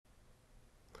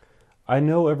I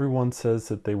know everyone says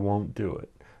that they won't do it,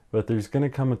 but there's going to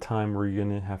come a time where you're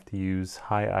going to have to use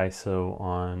high ISO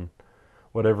on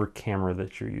whatever camera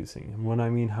that you're using. And when I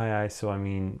mean high ISO, I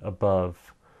mean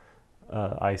above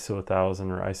ISO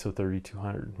 1000 or ISO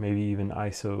 3200, maybe even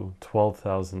ISO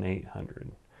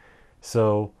 12800.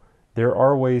 So there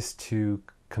are ways to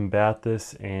combat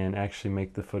this and actually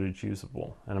make the footage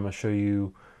usable. And I'm going to show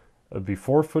you a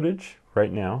before footage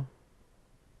right now.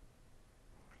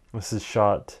 This is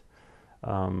shot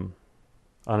on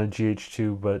a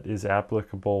GH2, but is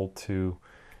applicable to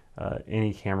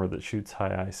any camera that shoots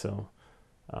high ISO.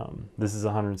 This is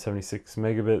 176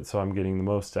 megabit, so I'm getting the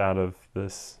most out of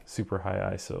this super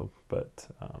high ISO.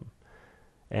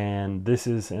 And this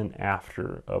is an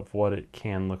after of what it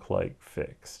can look like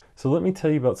fixed. So let me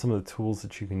tell you about some of the tools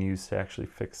that you can use to actually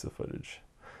fix the footage.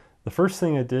 The first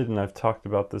thing I did, and I've talked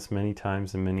about this many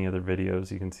times in many other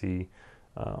videos you can see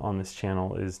on this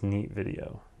channel, is Neat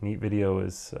Video. Neat Video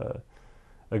is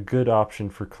a good option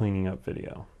for cleaning up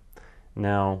video.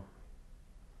 Now,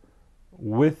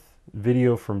 with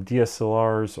video from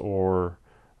DSLRs or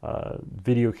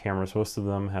video cameras, most of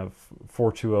them have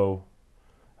 420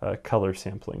 color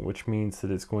sampling, which means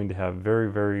that it's going to have very,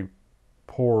 very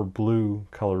poor blue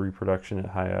color reproduction at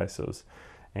high ISOs.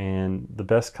 And the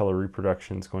best color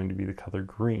reproduction is going to be the color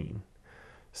green.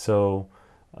 So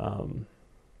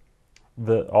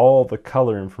all the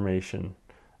color information,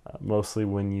 mostly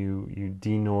when you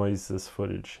denoise this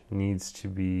footage, needs to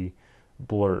be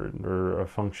blurred, or a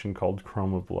function called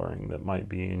chroma blurring that might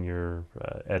be in your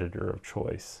editor of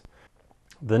choice.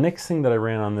 The next thing that I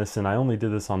ran on this, and I only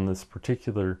did this on this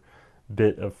particular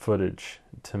bit of footage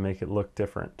to make it look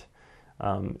different,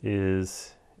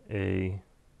 is a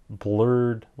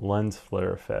blurred lens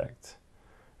flare effect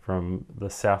from the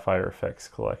Sapphire effects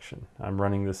collection. I'm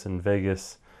running this in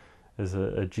Vegas as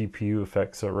a GPU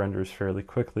effect, so it renders fairly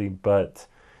quickly, but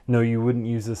no, you wouldn't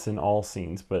use this in all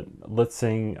scenes. But let's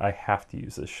say I have to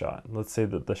use this shot. Let's say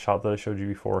that the shot that I showed you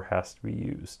before has to be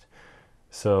used.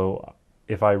 So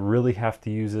if I really have to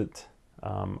use it,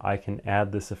 I can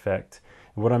add this effect.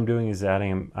 What I'm doing is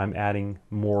I'm adding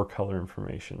more color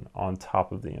information on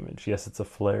top of the image. Yes, it's a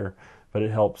flare, but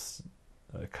it helps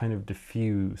kind of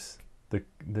diffuse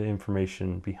the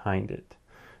information behind it.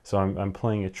 So I'm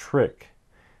playing a trick.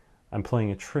 I'm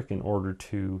playing a trick in order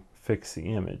to fix the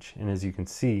image, and as you can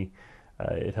see,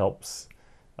 it helps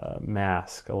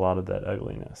mask a lot of that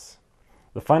ugliness.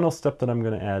 The final step that I'm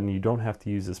going to add, and you don't have to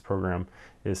use this program,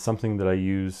 is something that I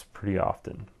use pretty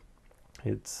often.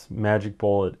 It's Magic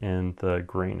Bullet and the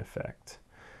grain effect.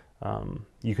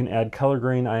 You can add color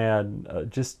grain. I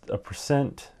add just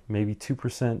 1%, maybe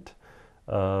 2%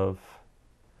 of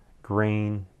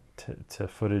grain to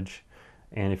footage.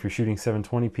 And if you're shooting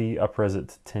 720p, upres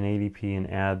it to 1080p and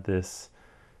add this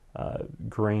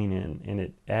grain in, and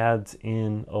it adds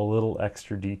in a little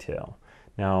extra detail.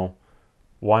 Now,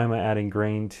 why am I adding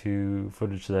grain to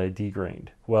footage that I degrained?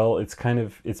 Well,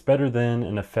 it's better than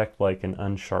an effect like an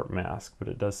unsharp mask, but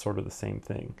it does sort of the same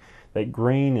thing. That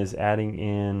grain is adding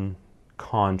in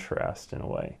contrast in a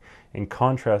way, and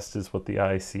contrast is what the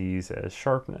eye sees as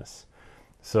sharpness.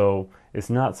 So it's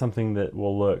not something that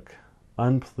will look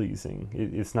unpleasing.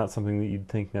 It's not something that you'd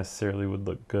think necessarily would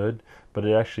look good, but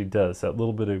it actually does. That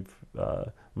little bit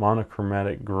of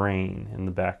monochromatic grain in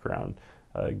the background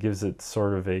gives it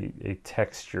sort of a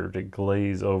texture to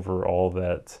glaze over all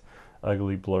that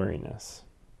ugly blurriness.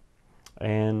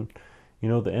 And you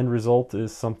know, the end result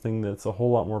is something that's a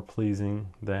whole lot more pleasing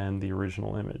than the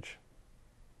original image.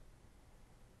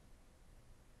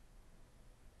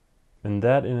 And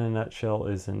that, in a nutshell,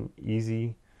 is an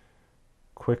easy,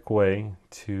 quick way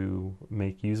to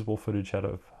make usable footage out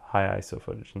of high ISO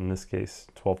footage, in this case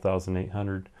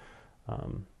 12,800.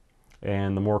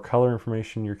 And the more color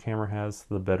information your camera has,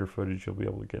 the better footage you'll be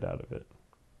able to get out of it.